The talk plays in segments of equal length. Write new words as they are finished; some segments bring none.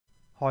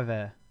Hi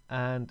there,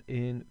 and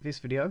in this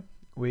video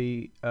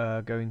we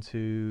are going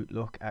to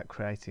look at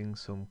creating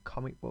some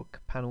comic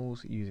book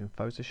panels using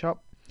Photoshop.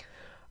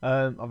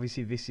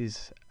 Obviously this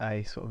is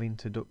a sort of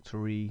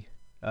introductory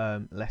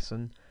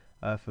lesson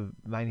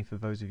mainly for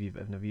those of you that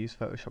have never used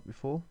Photoshop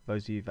before.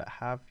 Those of you that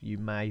have, you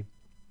may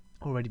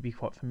already be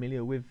quite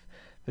familiar with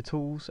the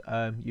tools,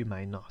 you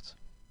may not.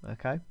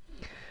 Okay,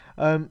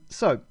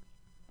 so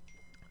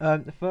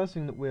the first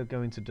thing that we're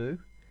going to do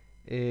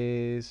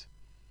is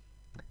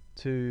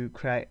to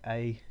create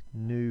a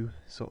new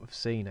sort of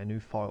scene, a new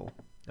file.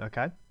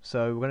 Okay,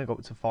 so we're going to go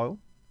up to File,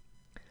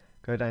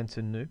 go down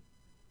to New,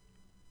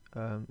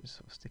 just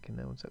sort of sticking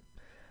there one sec,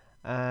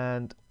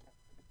 and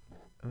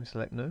I'm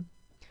select New.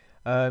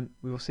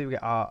 We will see we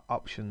get our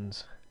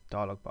Options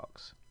dialog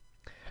box.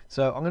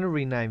 So I'm going to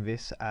rename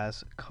this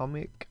as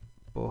Comic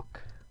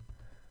Book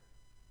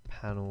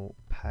Panel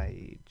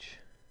Page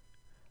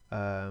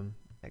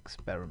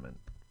Experiment.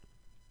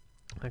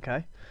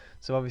 Okay,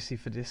 so obviously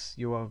for this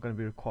you are going to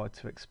be required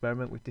to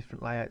experiment with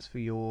different layouts for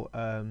your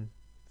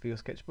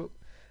sketchbook,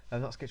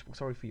 not sketchbook,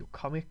 sorry, for your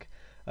comic,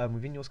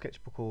 within your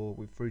sketchbook or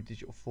through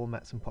digital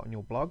formats and put on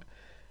your blog.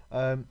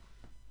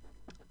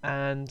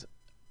 And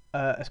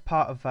as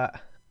part of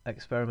that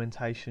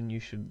experimentation, you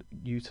should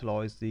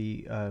utilize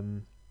the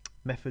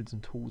methods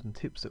and tools and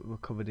tips that were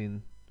covered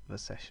in the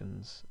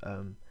sessions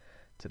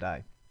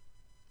today.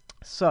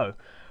 So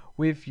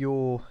with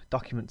your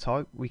document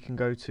type, we can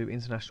go to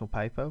international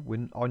paper.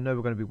 I know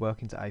we're going to be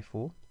working to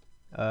A4.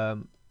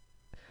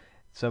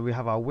 So we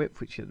have our width,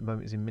 which at the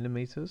moment is in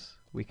millimeters.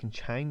 We can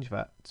change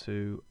that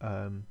to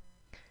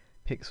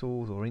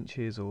pixels or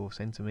inches or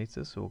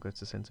centimeters, so we'll go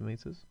to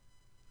centimeters.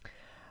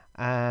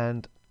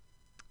 And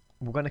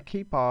we're going to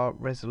keep our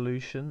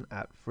resolution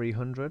at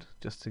 300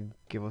 just to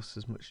give us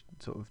as much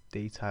sort of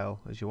detail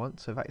as you want.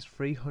 So that is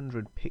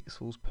 300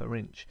 pixels per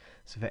inch.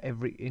 So for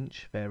every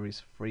inch there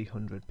is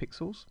 300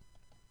 pixels.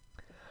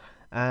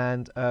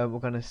 And we're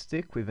going to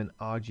stick with an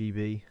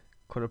RGB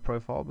color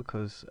profile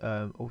because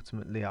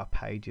ultimately our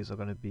pages are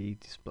going to be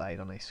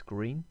displayed on a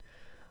screen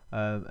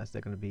as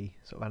they're going to be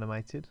sort of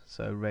animated.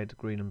 So red,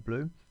 green and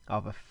blue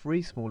are the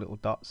three small little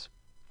dots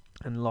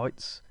and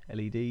lights,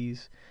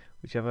 LEDs,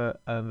 whichever,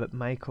 that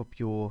make up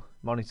your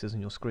monitors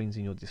and your screens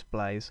and your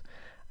displays.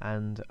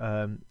 And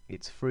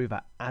it's through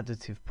that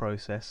additive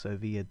process, so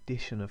the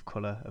addition of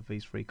colour of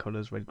these three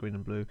colours, red, green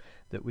and blue,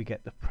 that we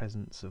get the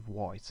presence of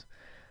white.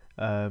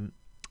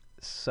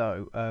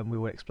 So we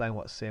will explain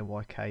what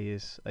CMYK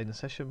is in the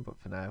session, but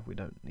for now we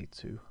don't need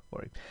to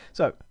worry.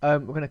 So we're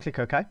going to click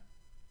OK,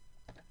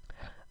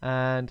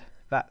 and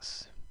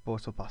that's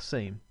brought up our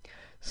scene.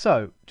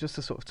 So just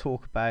to sort of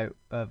talk about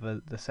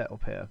the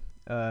setup here,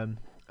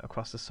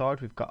 across the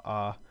side we've got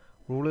our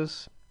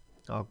rulers,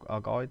 our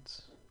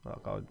guides, our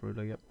guide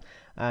ruler, yep.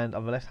 And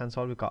on the left hand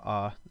side we've got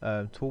our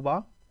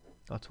toolbar,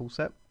 our tool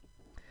set.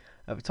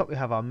 At the top we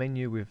have our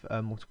menu with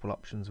multiple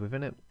options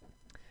within it.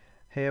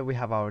 Here we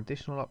have our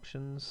additional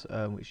options,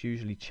 which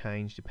usually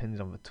change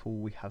depending on the tool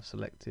we have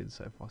selected.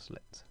 So if I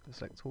select the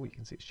select tool, you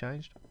can see it's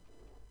changed.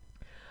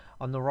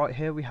 On the right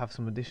here we have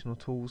some additional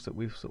tools that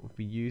we've sort of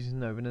be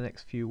using over the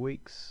next few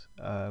weeks,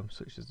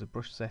 such as the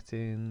brush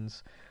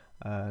settings,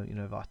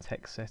 our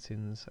text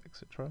settings,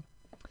 etc.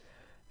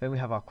 Then we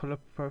have our color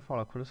profile,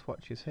 our color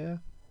swatches here,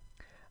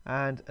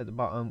 and at the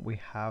bottom we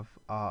have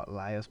our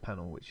layers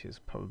panel, which is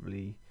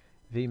probably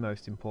the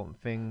most important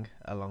thing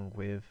along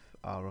with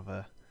our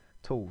other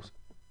tools.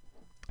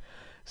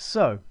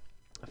 So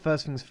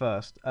first things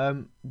first,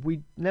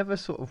 we never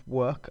sort of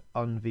work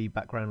on the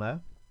background layer.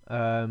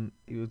 A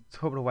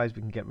couple of ways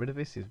we can get rid of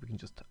this is we can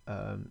just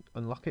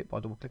unlock it by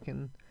double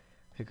clicking,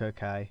 click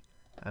OK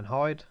and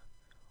hide,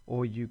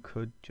 or you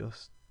could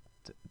just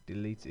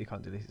delete it. You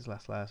can't delete its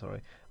last layer,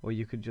 sorry, or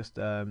you could just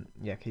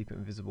keep it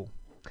invisible.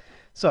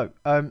 So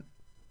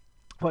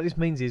what this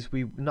means is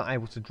we're not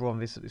able to draw on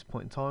this at this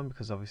point in time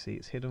because obviously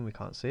it's hidden, we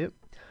can't see it.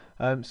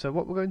 So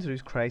what we're going to do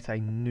is create a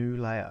new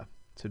layer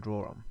to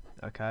draw on.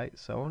 Okay,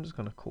 so I'm just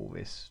going to call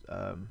this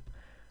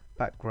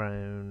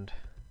background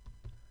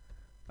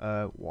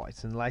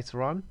white, and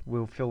later on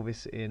we'll fill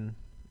this in.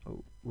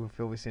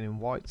 In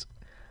white,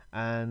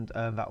 and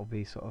that will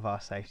be sort of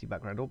our safety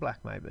background, or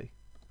black maybe.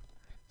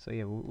 So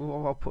yeah,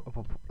 I'll put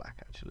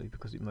black actually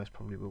because it most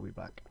probably will be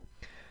black.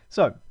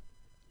 So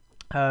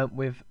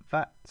with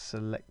that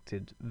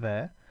selected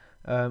there,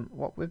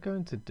 what we're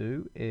going to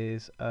do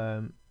is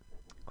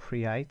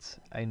create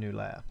a new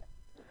layer.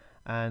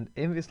 And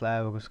in this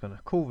layer we're just going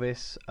to call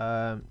this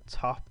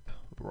top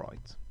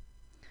right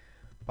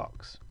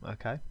box.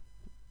 Okay,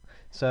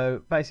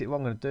 so basically what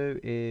I'm going to do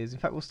is, in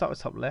fact we'll start with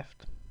top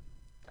left,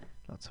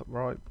 not top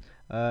right,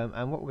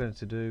 and what we're going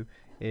to do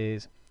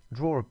is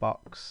draw a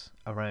box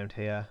around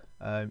here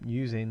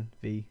using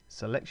the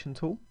selection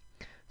tool.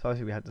 So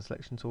obviously we had the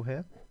selection tool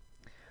here.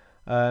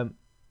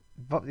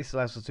 What this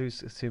allows us to do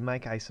is to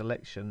make a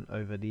selection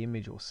over the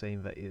image or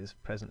scene that is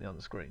presently on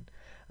the screen.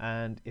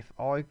 And if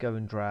I go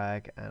and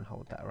drag and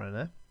hold that around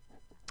there,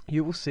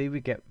 you will see we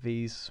get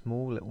these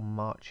small little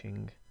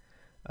marching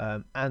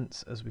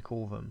ants as we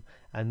call them,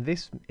 and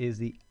this is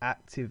the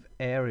active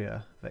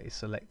area that is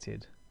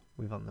selected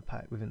within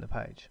the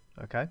page.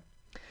 Okay,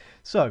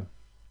 so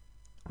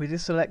with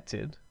this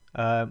selected,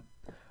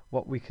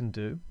 what we can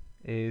do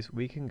is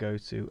we can go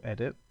to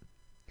edit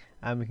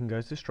and we can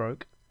go to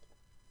stroke,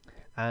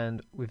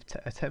 and with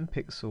a 10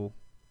 pixel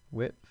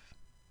width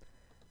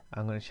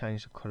I'm going to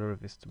change the color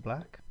of this to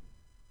black,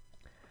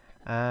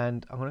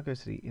 and I'm going to go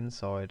to the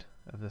inside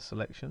of the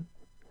selection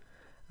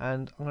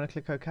and I'm going to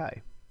click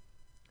OK.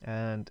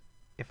 And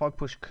if I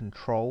push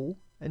Control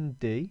and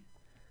D,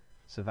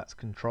 so that's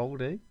Control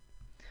D,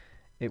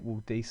 it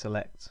will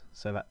deselect,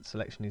 so that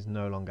selection is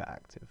no longer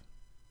active.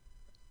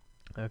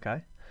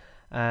 Okay,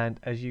 and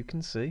as you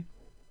can see,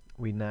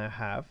 we now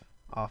have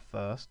our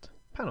first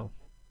panel,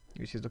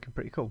 which is looking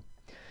pretty cool.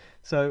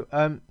 So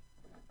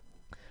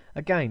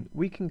again,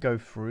 we can go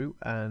through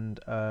and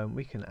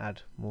we can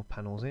add more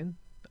panels in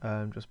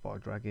just by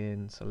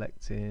dragging,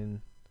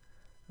 selecting,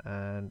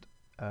 and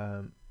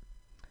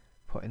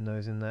putting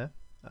those in there.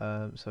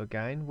 So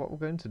again, what we're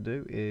going to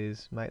do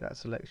is make that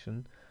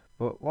selection,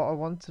 but what I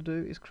want to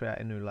do is create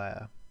a new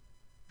layer.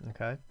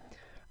 Okay,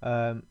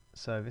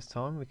 so this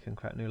time we can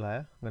create a new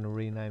layer. I'm going to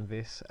rename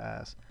this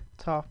as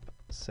top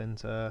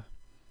center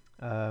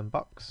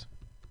box,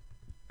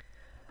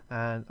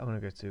 and I'm going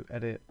to go to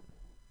edit,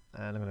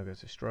 and I'm going to go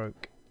to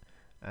stroke,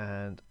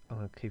 and I'm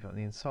going to keep it on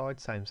the inside,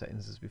 same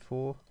settings as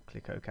before,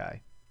 click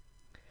OK.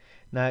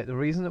 Now the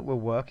reason that we're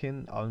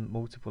working on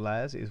multiple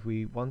layers is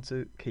we want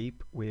to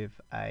keep with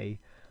a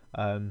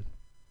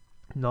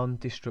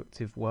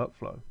non-destructive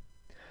workflow.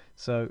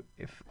 So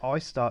if I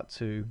start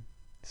to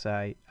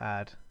say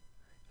if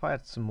I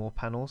add some more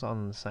panels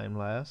on the same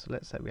layer, so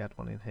let's say we add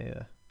one in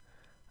here,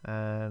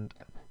 and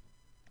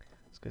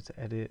let's go to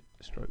edit,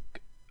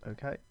 stroke,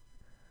 OK,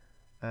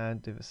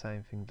 and do the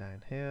same thing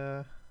down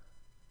here.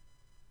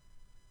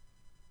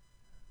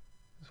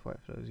 Just wait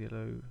for those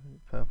yellow,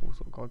 purple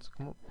sort of guides to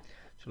come up.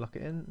 Should lock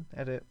it in,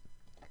 edit,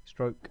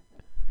 stroke,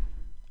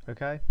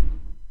 OK.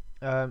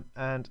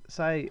 And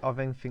say I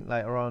then think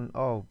later on,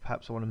 oh,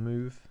 perhaps I want to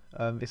move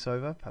this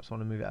over, perhaps I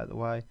want to move it out of the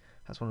way,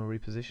 perhaps I want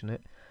to reposition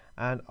it,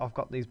 and I've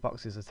got these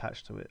boxes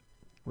attached to it,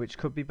 which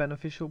could be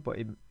beneficial, but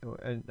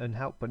and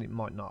help, but it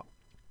might not.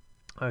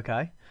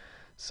 Okay,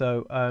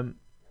 so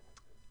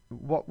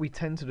what we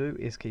tend to do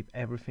is keep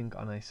everything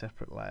on a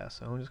separate layer.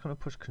 So I'm just going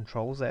to push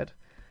Control Z,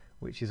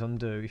 which is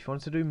undo. If you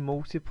want to do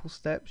multiple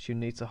steps, you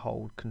need to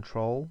hold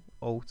Control,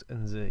 Alt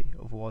and Z,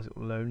 otherwise it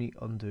will only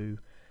undo.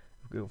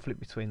 It will flip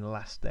between the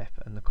last step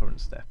and the current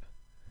step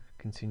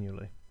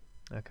continually.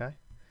 Okay,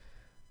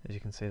 as you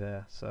can see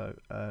there. So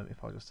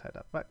if I just take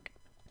that back,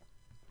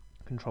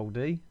 Control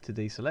D to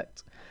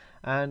deselect,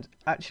 and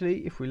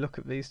actually if we look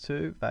at these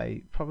two,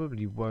 they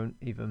probably won't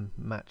even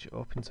match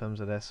up in terms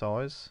of their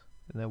size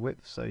and their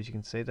width, so as you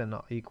can see they're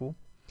not equal.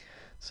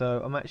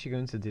 So I'm actually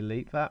going to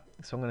delete that.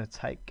 So I'm going to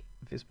take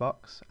this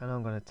box and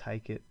I'm going to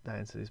take it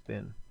down to this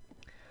bin.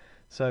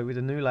 So with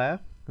a new layer,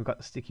 we've got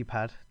the sticky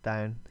pad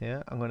down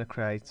here. I'm going to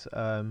create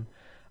I'm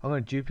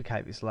going to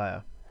duplicate this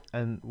layer,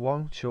 and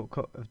one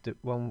shortcut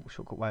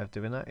way of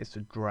doing that is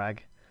to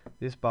drag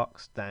this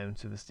box down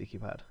to the sticky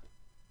pad.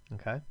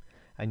 Okay,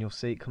 and you'll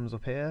see it comes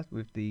up here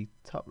with the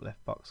top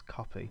left box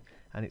copy,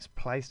 and it's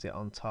placed it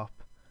on top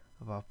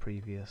of our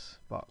previous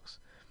box.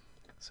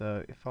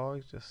 So if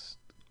I just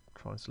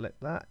try and select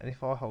that, and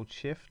if I hold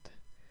shift,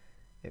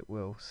 it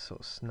will sort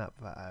of snap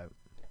that out.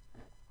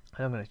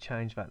 And I'm going to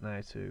change that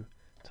now to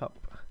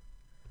top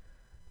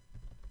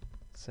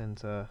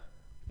center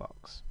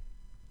box.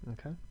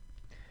 Okay,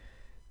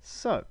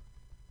 so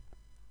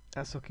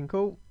that's looking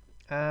cool,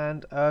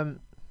 and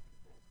I'm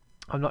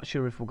not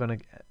sure if we're going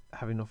to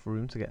have enough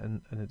room to get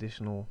an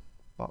additional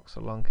box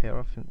along here.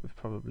 I think we've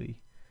probably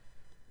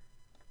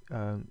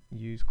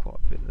used quite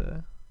a bit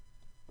there,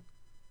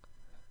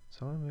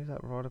 so I'm going to move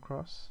that right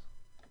across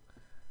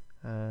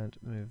and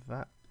move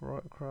that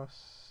right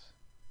across,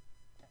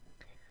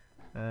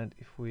 and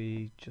if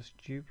we just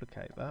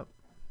duplicate that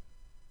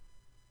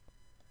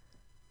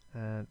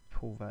and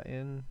pull that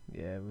in,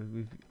 yeah,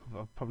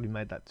 I've probably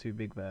made that too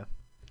big there.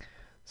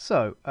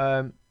 So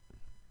I'll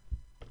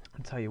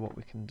tell you what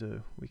we can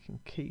do. We can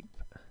keep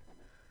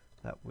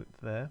that width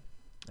there,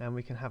 and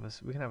we can have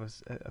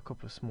a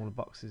couple of smaller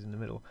boxes in the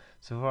middle.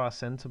 So for our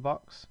center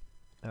box,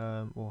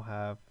 we'll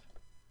have,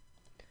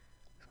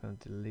 just going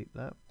to delete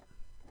that.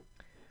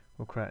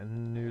 We'll create a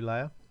new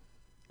layer,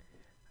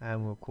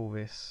 and we'll call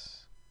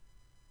this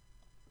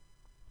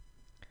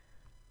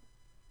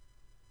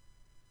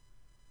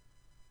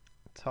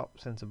top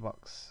center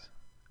box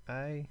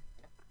A.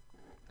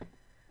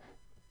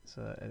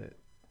 So edit,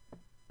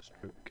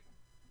 stroke,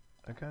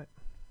 okay.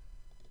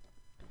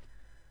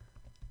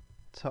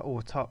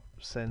 Top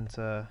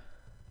center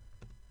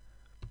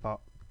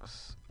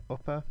box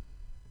upper,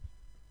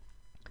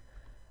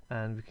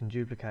 and we can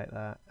duplicate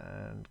that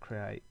and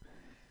create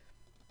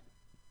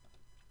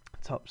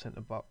top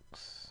center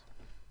box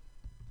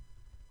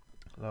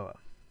lower,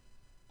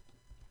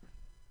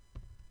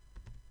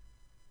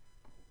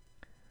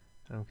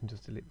 and we can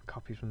just delete the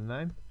copy from the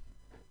name.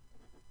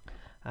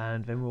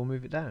 and then we'll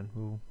move it down.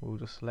 We'll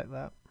just select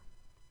that,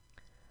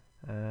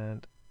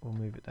 and we'll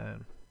move it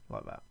down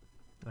like that.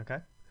 Okay.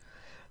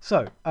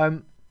 So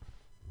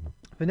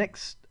the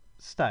next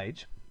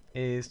stage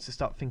is to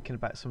start thinking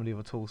about some of the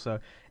other tools. So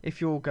if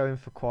you're going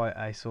for quite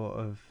a sort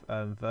of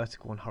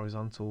vertical and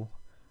horizontal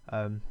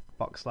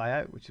box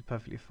layout, which is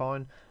perfectly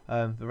fine,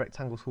 the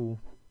rectangle tool,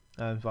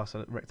 so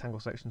the rectangle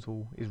selection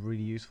tool, is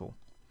really useful.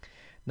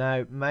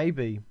 Now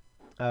maybe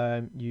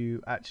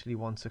you actually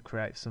want to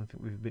create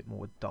something with a bit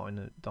more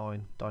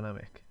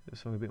dynamic,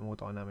 something a bit more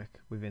dynamic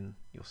within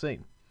your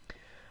scene,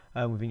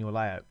 within your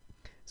layout.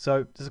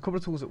 So there's a couple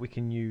of tools that we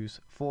can use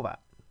for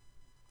that.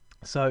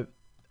 So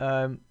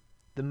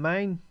the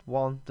main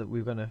one that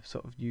we're going to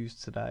sort of use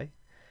today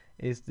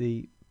is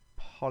the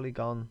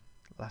polygon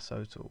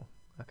lasso tool.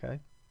 Okay,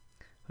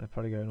 and a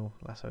polygonal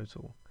lasso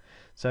tool.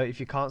 So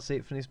if you can't see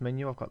it from this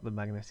menu, I've got the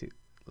magnetic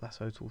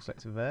lasso tool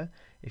selected there.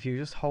 If you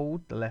just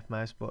hold the left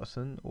mouse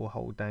button or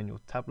hold down your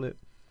tablet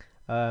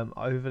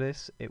over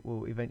this, it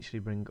will eventually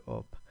bring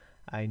up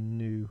a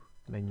new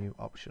menu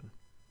option.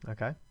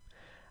 Okay,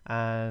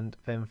 and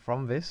then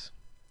from this,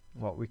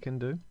 what we can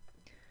do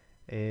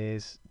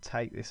is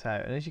take this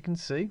out, and as you can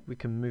see, we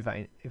can move that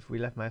in. If we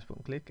left mouse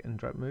button click and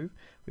drag move,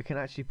 we can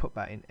actually put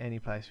that in any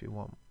place we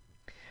want.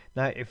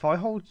 Now if I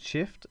hold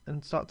shift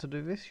and start to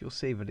do this, you'll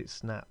see that it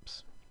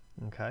snaps.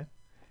 Okay,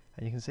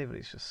 and you can see that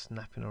it's just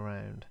snapping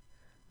around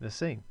the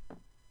scene.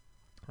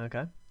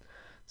 Okay,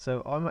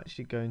 so I'm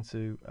actually going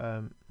to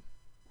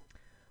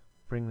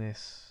bring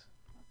this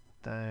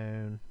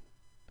down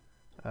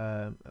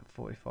at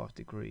 45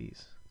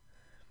 degrees.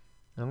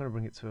 I'm going to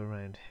bring it to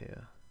around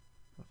here,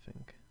 I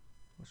think.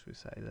 What should we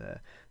say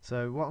there?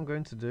 So what I'm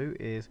going to do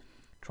is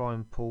try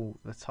and pull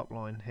the top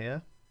line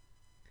here,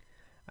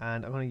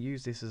 and I'm going to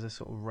use this as a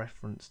sort of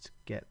reference to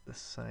get the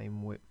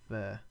same width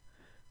there.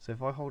 So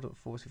if I hold up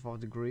 45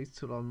 degrees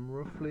till I'm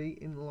roughly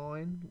in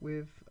line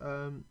with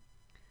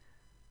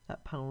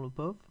that panel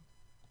above,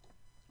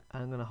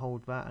 I'm going to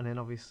hold that, and then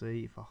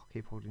obviously if I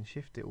keep holding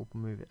shift, it will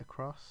move it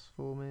across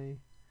for me.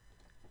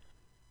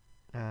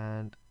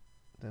 And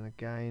then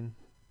again,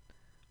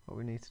 what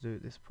we need to do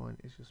at this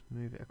point is just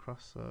move it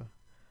across, so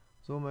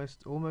it's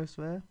almost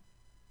there,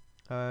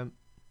 but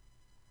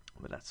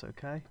that's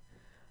okay,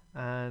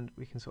 and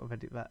we can sort of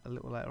edit that a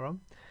little later on.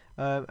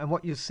 And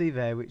what you'll see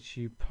there, which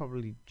you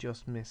probably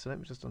just missed, so let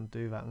me just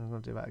undo that, and I'm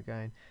going to do that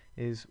again,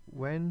 is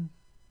when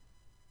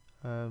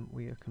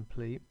we are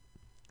complete,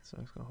 so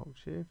I'm just going to hold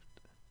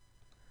shift,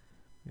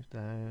 move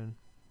down,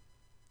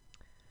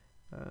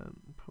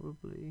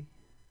 probably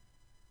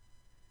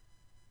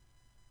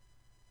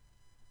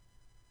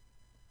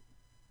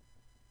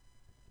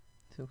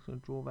so I'm going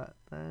to draw that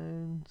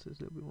down so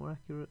it's a little bit more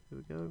accurate. There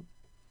we go,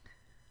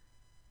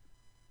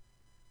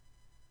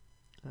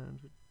 and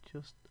we're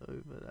just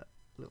over that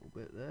little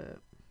bit there.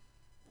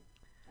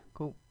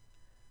 Cool.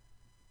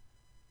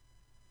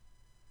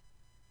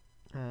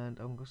 And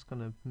I'm just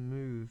going to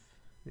move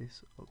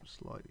this up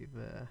slightly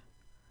there,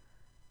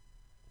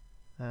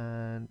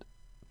 and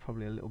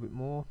probably a little bit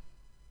more,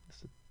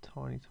 just a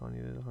tiny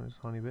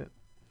bit.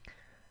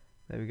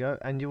 There we go.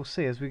 And you'll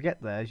see as we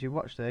get there, as you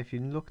watch there, if you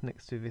look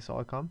next to this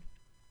icon,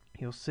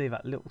 you'll see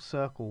that little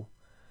circle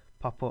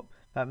pop up.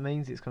 That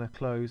means it's going to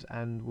close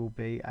and will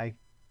be a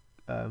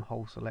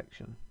whole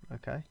selection.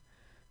 Okay,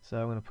 so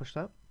I'm going to push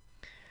that,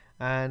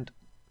 and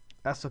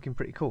that's looking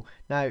pretty cool.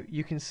 Now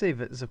you can see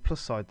that there's a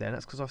plus side there, and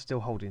that's because I'm still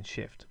holding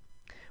shift.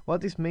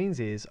 What this means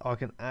is I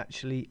can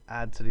actually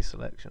add to this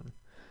selection.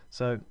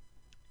 So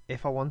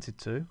if I wanted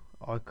to,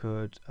 I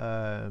could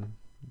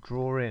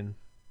draw in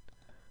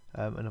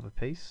another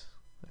piece,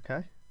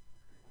 okay,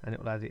 and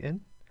it will add it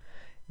in.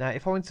 Now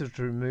if I wanted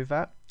to remove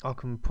that, I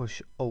can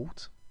push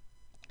Alt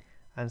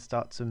and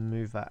start to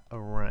move that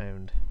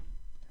around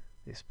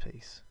this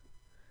piece.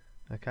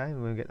 Okay,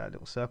 and we'll get that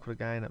little circle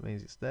again. That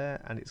means it's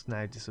there, and it's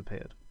now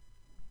disappeared.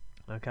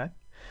 Okay,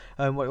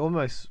 what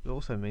it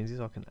also means is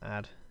I can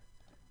add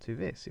to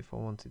this if I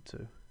wanted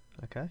to.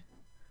 Okay,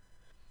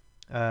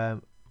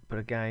 but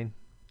again,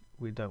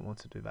 we don't want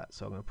to do that,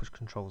 so I'm going to push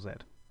Control Z.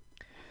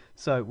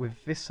 So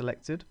with this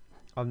selected,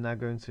 I'm now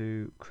going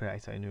to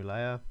create a new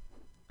layer.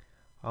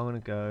 I'm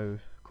going to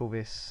call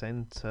this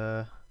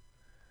center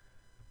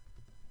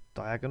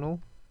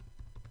diagonal,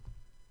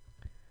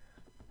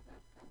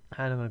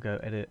 and I'm going to go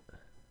edit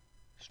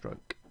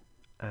stroke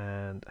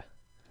and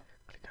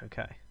click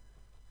OK,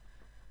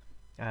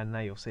 and now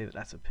you'll see that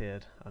that's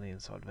appeared on the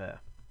inside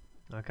there.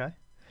 Okay,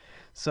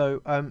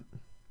 so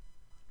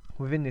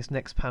within this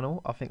next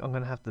panel, I think I'm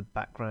going to have the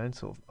background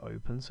sort of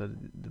open, so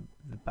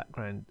the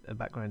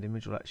background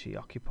image will actually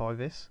occupy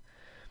this,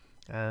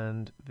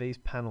 and these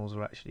panels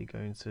are actually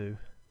going to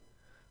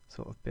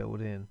sort of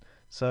build in.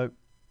 So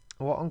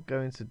what I'm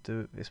going to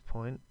do at this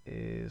point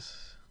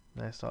is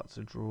now start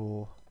to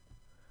draw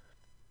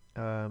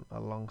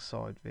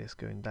alongside this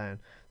going down.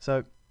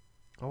 So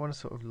I want to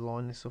sort of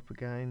line this up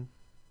again.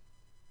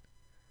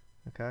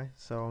 Okay,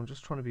 so I'm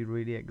just trying to be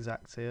really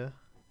exact here.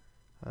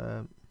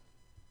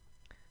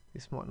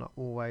 This might not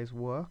always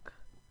work,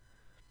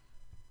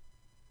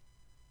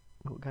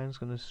 Again, just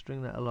going to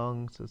string that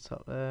along to the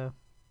top there,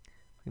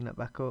 bring that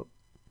back up,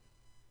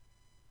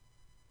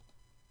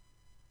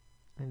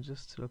 and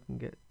just till I can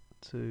get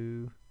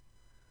to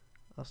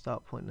our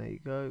start point. There you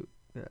go,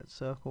 get that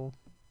circle,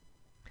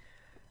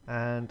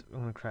 and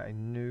I'm going to create a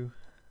new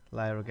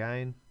layer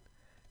again.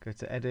 Go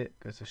to edit,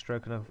 go to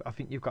stroke, and I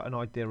think you've got an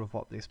idea of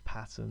what this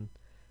pattern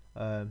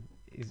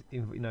is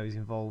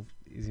involved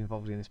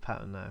in this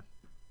pattern now.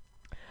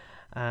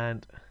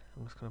 And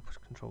I'm just going to push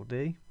Control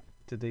D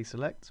to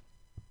deselect,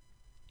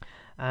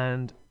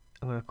 and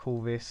I'm going to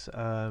call this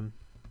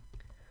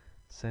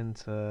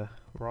center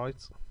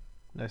right.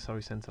 No,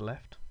 sorry, center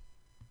left.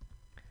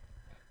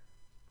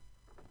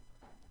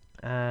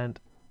 And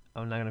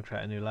I'm now going to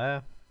create a new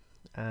layer,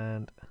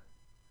 and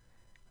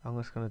I'm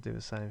just going to do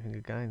the same thing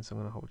again. So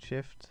I'm going to hold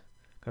Shift,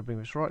 going to bring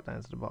this right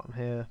down to the bottom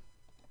here,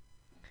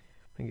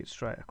 bring it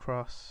straight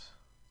across,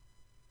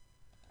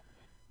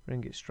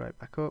 bring it straight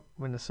back up.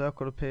 When the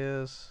circle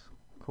appears,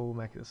 cool,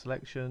 make it a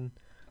selection,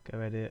 go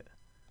edit,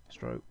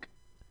 stroke,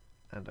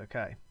 and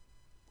OK.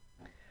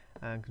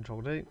 And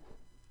Control D.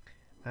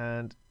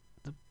 And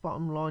the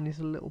bottom line is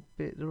a little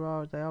bit, they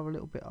are a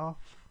little bit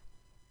off.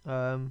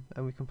 And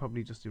we can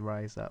probably just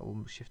erase that or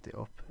shift it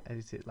up,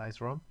 edit it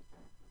later on.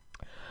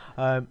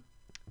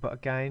 But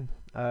again,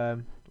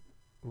 we're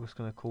just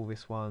going to call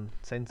this one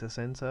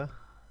center.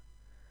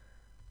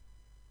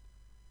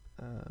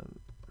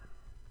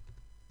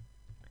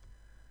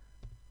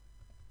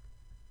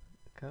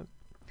 Okay.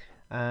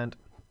 And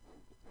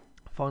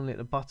finally at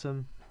the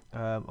bottom,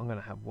 I'm going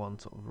to have one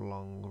sort of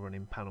long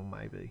running panel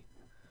maybe.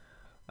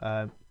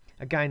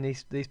 Again,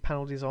 these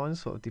panel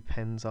designs sort of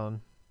depends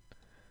on,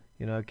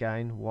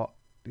 again, what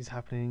is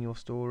happening in your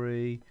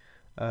story,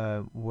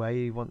 where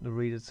you want the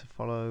reader to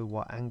follow,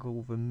 what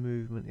angle the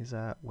movement is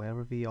at, where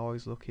are the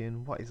eyes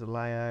looking, what is the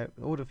layout,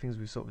 all the things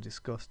we've sort of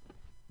discussed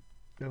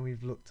when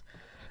we've looked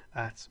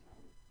at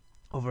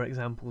other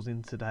examples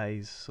in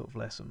today's sort of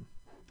lesson.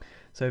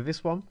 So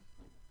this one,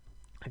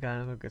 again,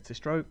 I'm going to go to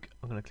stroke,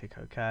 I'm going to click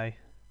OK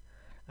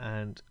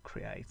and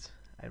create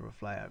a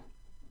rough layout.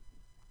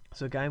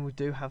 So again, we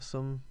do have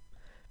some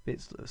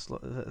bits that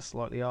are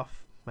slightly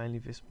off, mainly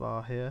this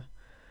bar here,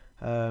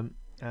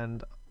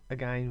 and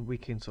again we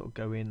can sort of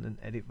go in and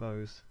edit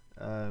those,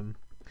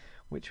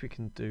 which we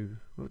can do.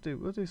 We'll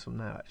do some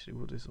now. Actually,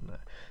 we'll do some now.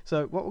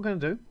 So what we're going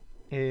to do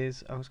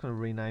is I'm just going to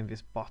rename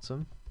this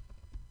bottom.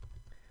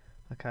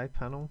 Okay,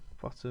 panel,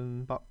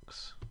 bottom,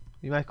 box.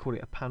 You may call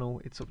it a panel.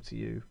 It's up to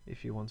you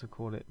if you want to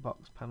call it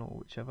box, panel,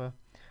 whichever.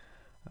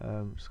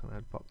 I'm just going to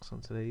add box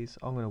onto these.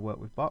 I'm going to work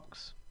with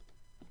box.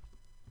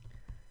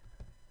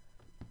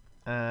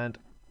 And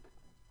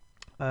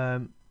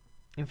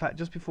in fact,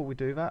 just before we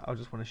do that, I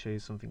just want to show you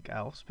something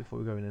else before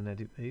we go in and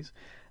edit these,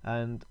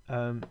 and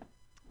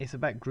it's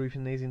about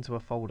grouping these into a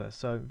folder.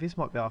 So this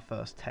might be our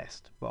first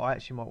test, but I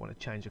actually might want to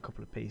change a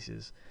couple of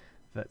pieces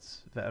that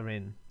are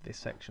in this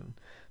section.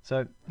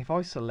 So if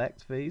I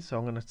select these, so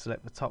I'm going to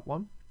select the top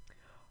one,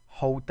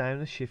 hold down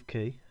the Shift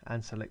key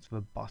and select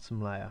the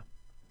bottom layer.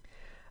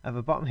 At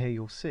the bottom here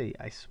you'll see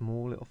a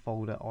small little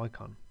folder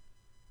icon.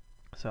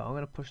 So I'm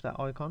going to push that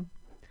icon,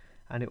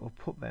 and it will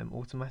put them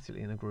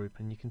automatically in a group,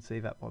 and you can see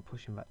that by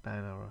pushing that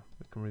down arrow.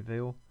 We can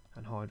reveal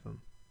and hide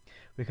them.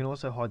 We can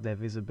also hide their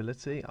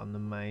visibility on the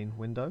main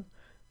window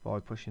by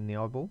pushing the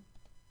eyeball.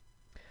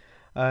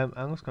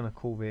 I'm just going to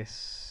call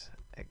this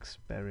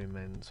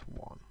experiment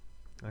 1.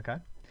 Okay,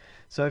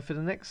 so for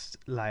the next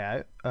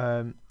layout,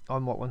 I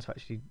might want to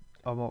actually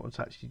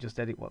just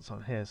edit what's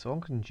on here. So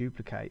I'm going to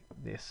duplicate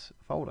this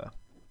folder.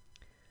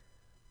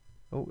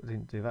 Oh, I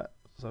didn't do that.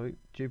 So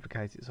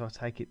duplicate it, so I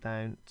take it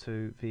down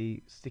to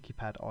the sticky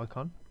pad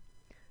icon,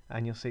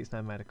 and you'll see it's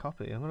now made a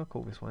copy. I'm going to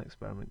call this one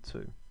experiment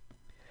 2.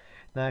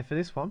 Now for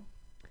this one,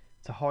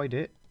 to hide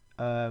it,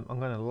 I'm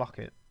going to lock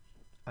it,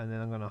 and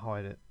then I'm going to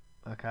hide it.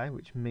 Okay,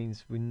 which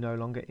means we no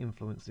longer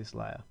influence this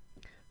layer.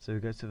 So we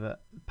go to the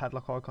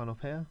padlock icon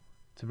up here.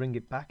 To bring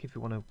it back, if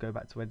we want to go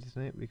back to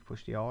editing it, we can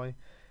push the I,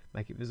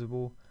 make it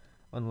visible,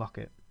 unlock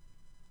it.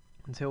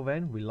 Until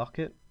then, we lock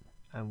it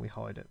and we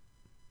hide it.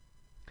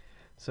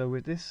 So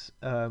with this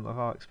of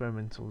our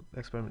experiment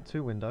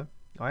 2 window,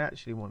 I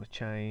actually want to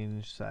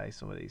change, say,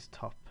 some of these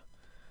top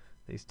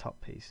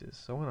pieces.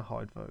 So I'm going to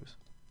hide those.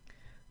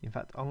 In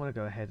fact, I'm going to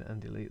go ahead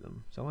and delete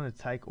them. So I'm going to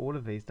take all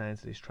of these down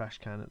to this trash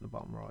can at the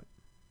bottom right.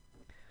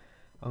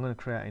 I'm going to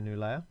create a new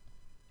layer.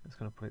 I'm just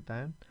going to put it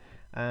down.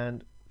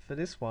 And for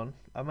this one,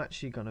 I'm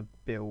actually going to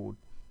build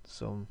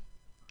some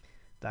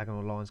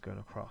diagonal lines going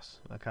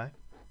across. Okay.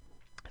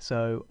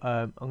 So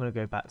I'm going to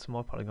go back to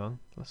my polygon,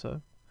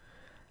 so.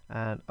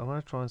 And I'm going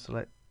to try and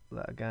select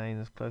that again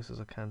as close as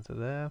I can to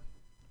there.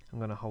 I'm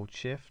going to hold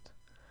Shift,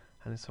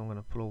 and so I'm going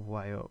to pull all the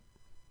way up.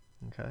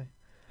 Okay,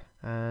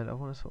 and I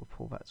want to sort of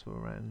pull that to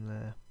around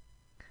there,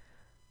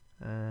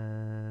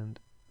 and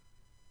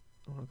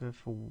I'm going to go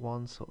for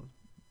one sort of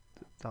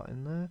dot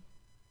in there,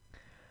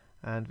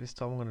 and this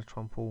time I'm going to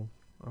try and pull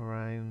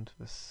around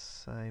the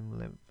same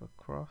length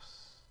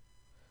across.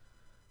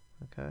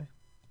 Okay,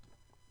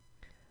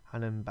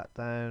 and then back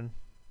down.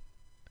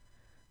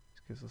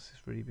 Gives us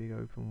this really big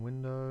open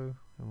window.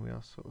 and we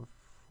are sort of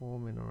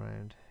forming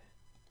around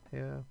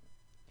here,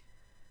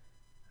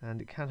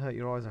 and it can hurt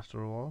your eyes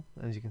after a while.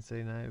 As you can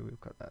see now, we've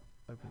got that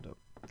opened up.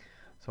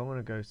 So I'm going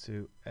to go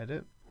to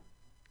edit,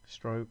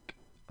 stroke,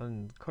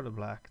 and color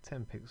black,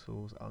 10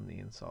 pixels on the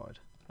inside.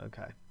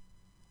 Okay,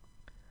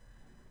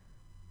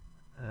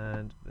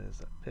 and there's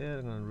that here.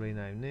 I'm going to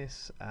rename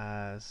this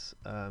as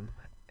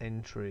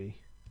entry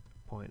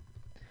point.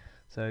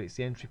 So it's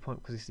the entry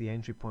point because it's the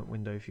entry point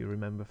window, if you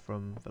remember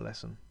from the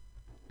lesson.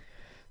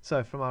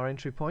 So from our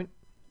entry point,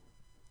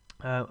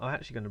 I'm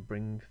actually going to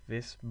bring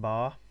this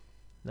bar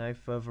now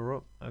further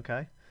up,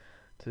 okay,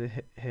 to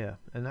here,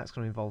 and that's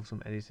going to involve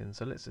some editing.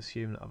 So let's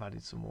assume that I've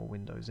added some more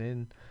windows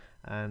in,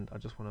 and I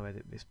just want to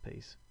edit this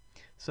piece.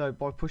 So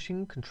by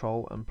pushing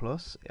Control and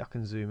plus, I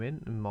can zoom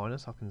in, and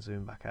minus, I can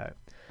zoom back out.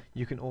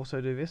 You can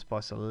also do this by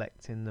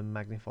selecting the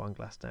magnifying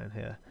glass down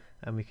here,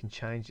 and we can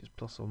change its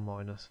plus or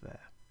minus there.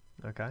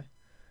 Okay.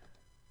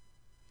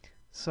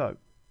 So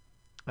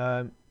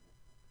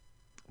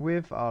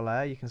with our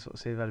layer, you can sort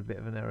of see we've had a bit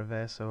of an error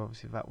there, so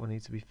obviously that will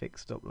need to be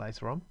fixed up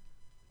later on.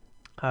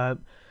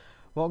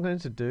 What I'm going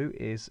to do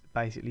is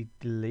basically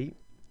delete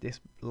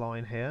this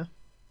line here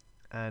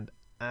and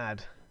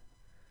add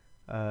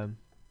a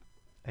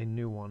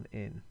new one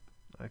in.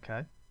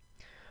 Okay.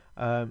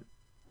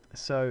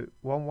 So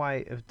one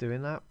way of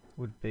doing that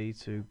would be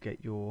to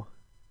get your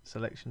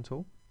selection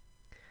tool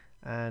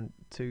and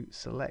to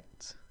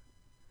select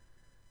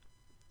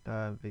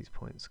these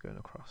points going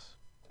across.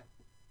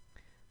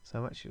 So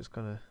I'm actually just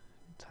going to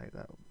take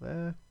that up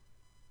there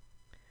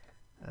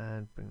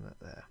and bring that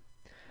there.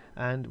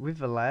 And with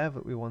the layer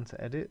that we want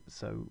to edit,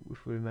 so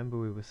if we remember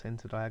we were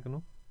center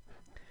diagonal,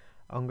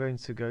 I'm going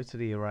to go to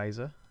the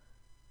eraser,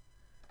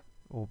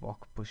 or I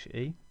could push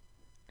E,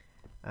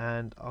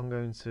 and I'm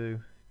going to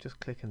just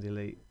click and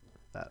delete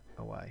that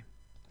away.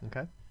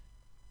 Okay,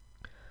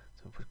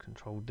 so I'll put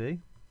Control D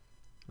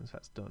once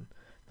that's done.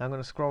 Now I'm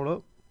going to scroll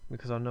up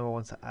because I know I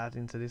want to add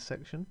into this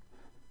section.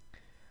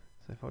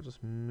 So if I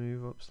just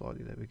move up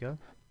slightly, there we go.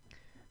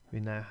 We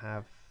now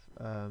have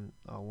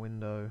our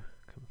window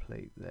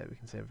complete. There we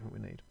can see everything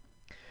we need.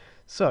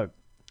 So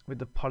with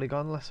the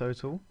polygon lasso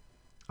tool,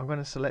 I'm going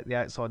to select the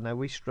outside. Now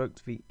we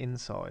stroked the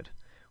inside,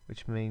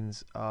 which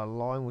means our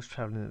line was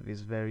travelling at this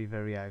very,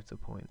 very outer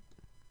point.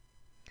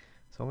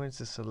 So I'm going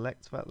to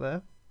select that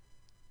there,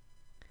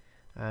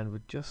 and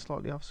we're just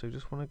slightly off, so we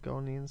just want to go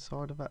on the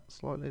inside of that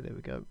slightly. There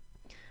we go.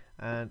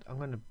 And I'm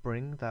going to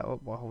bring that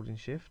up by holding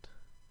shift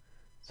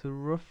to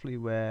roughly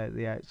where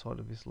the outside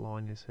of this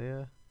line is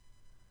here.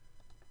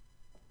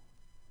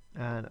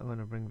 And I'm going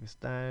to bring this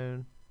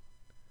down.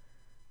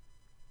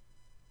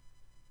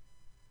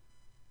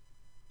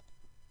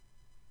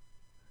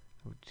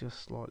 We're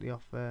just slightly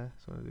off there,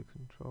 so I'm going to do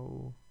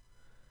Control.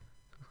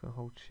 So I'm just going to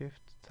hold shift,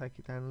 take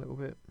it down a little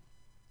bit.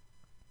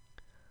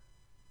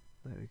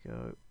 There we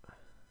go.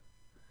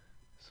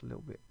 It's a little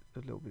bit,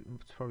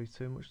 it's probably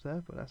too much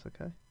there, but that's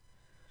okay.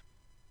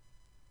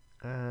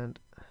 And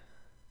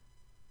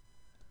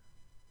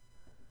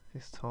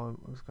this time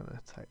I'm just going to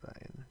take that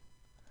in.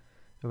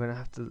 We're going to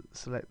have to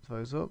select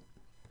those up,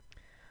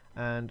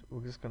 and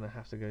we're just going to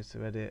have to go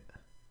to edit,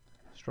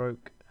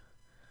 stroke,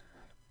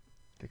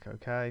 click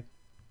OK,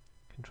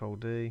 Control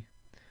D.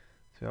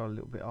 So we are a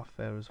little bit off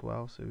there as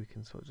well, so we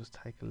can sort of just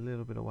take a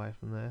little bit away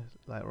from there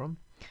later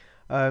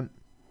on.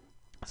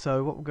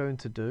 So what we're going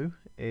to do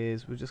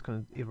is we're just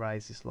going to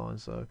erase this line.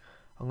 So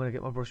I'm going to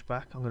get my brush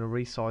back, I'm going to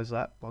resize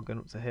that by going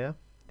up to here.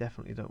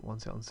 Definitely don't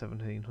want it on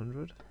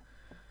 1700.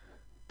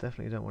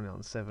 Definitely don't want it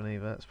on 7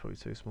 either, that's probably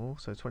too small.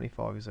 So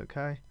 25 is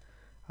okay,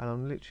 and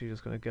I'm literally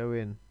just going to go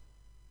in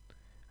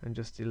and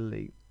just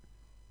delete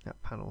that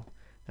panel.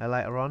 Now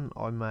later on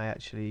I may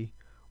actually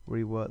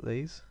rework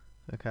these,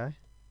 okay,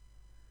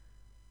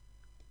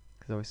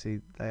 because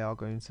obviously they are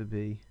going to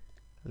be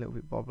a little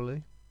bit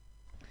bobbly.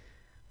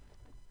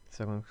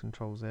 So I'm going to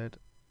Control Z,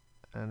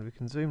 and we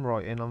can zoom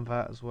right in on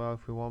that as well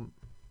if we want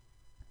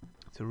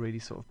to really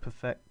sort of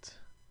perfect.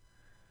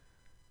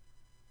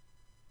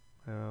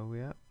 Where are we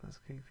at? Let's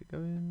keep it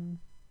going.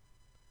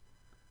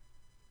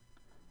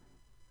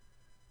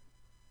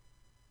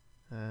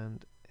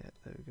 And yeah,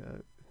 there we go.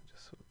 We can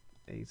just sort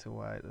of eat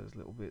away at those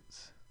little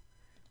bits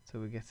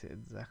till we get it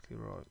exactly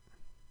right.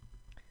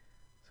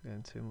 It's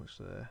going too much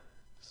there.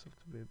 Just have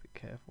to be a bit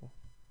careful.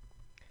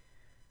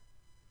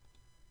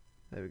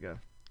 There we go.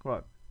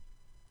 Right.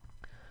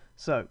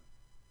 So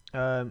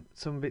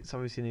some bits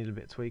obviously need a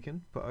bit of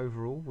tweaking, but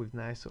overall we've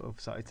now sort of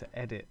started to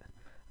edit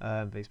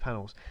these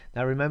panels.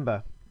 Now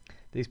remember,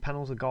 these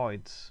panels are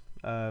guides.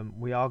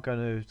 We are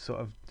going to sort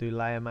of do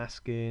layer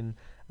masking,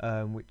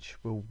 which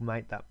will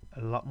make that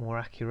a lot more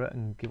accurate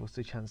and give us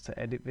the chance to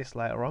edit this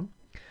later on.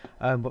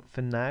 But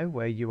for now,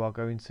 where you are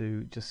going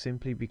to just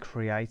simply be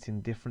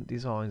creating different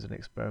designs and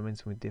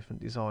experimenting with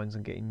different designs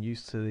and getting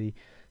used to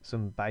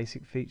some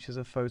basic features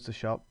of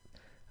Photoshop,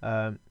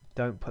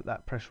 don't put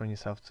that pressure on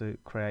yourself to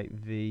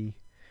create the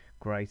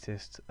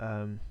greatest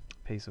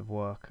piece of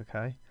work,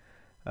 okay?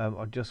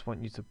 I just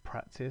want you to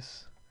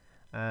practice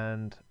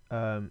and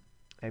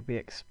be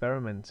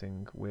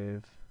experimenting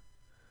with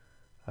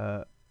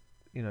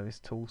this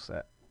tool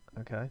set.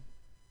 Okay,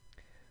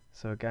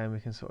 so again we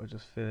can sort of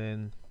just fill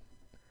in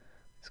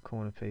this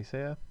corner piece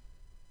here,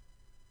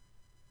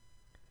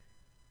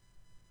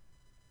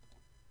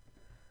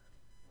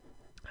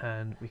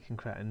 and we can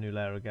create a new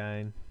layer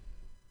again,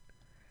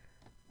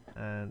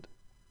 and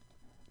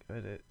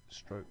edit,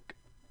 stroke,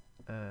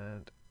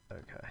 and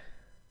okay,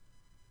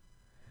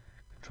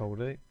 Control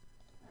D.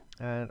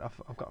 And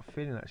I've got a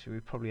feeling actually we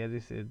probably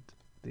edited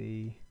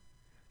the,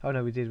 oh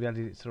no we did, we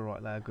added it to the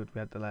right layer. Good, we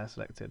had the layer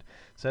selected.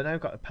 So now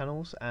we've got the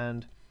panels,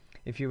 and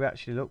if you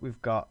actually look,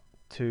 we've got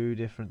two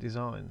different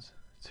designs,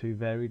 two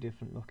very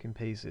different looking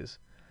pieces.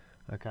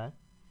 Okay,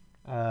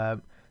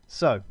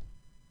 so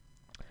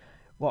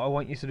what I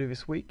want you to do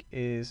this week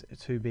is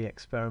to be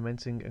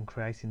experimenting and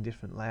creating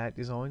different layout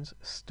designs,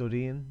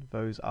 studying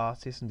those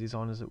artists and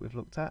designers that we've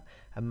looked at,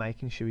 and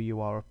making sure you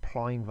are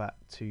applying that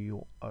to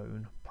your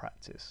own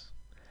practice.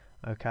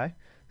 Okay,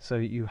 so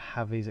you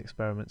have these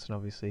experiments and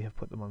obviously have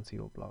put them onto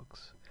your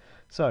blogs.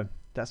 So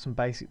that's some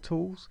basic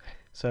tools.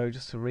 So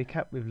just to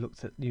recap, we've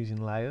looked at using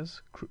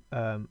layers,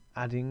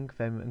 adding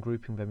them and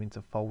grouping them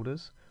into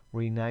folders,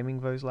 renaming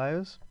those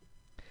layers.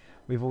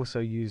 We've also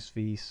used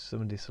the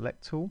Summary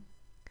Select tool,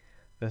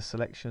 the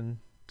selection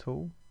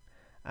tool,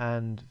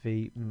 and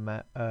the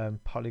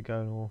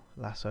polygonal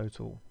lasso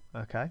tool.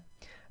 Okay,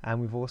 and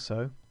we've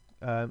also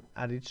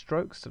added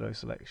strokes to those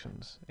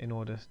selections in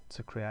order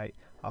to create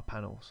our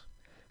panels.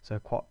 So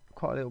quite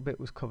a little bit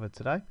was covered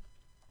today.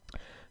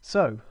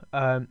 So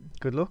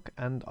good luck,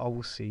 and I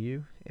will see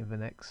you in the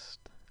next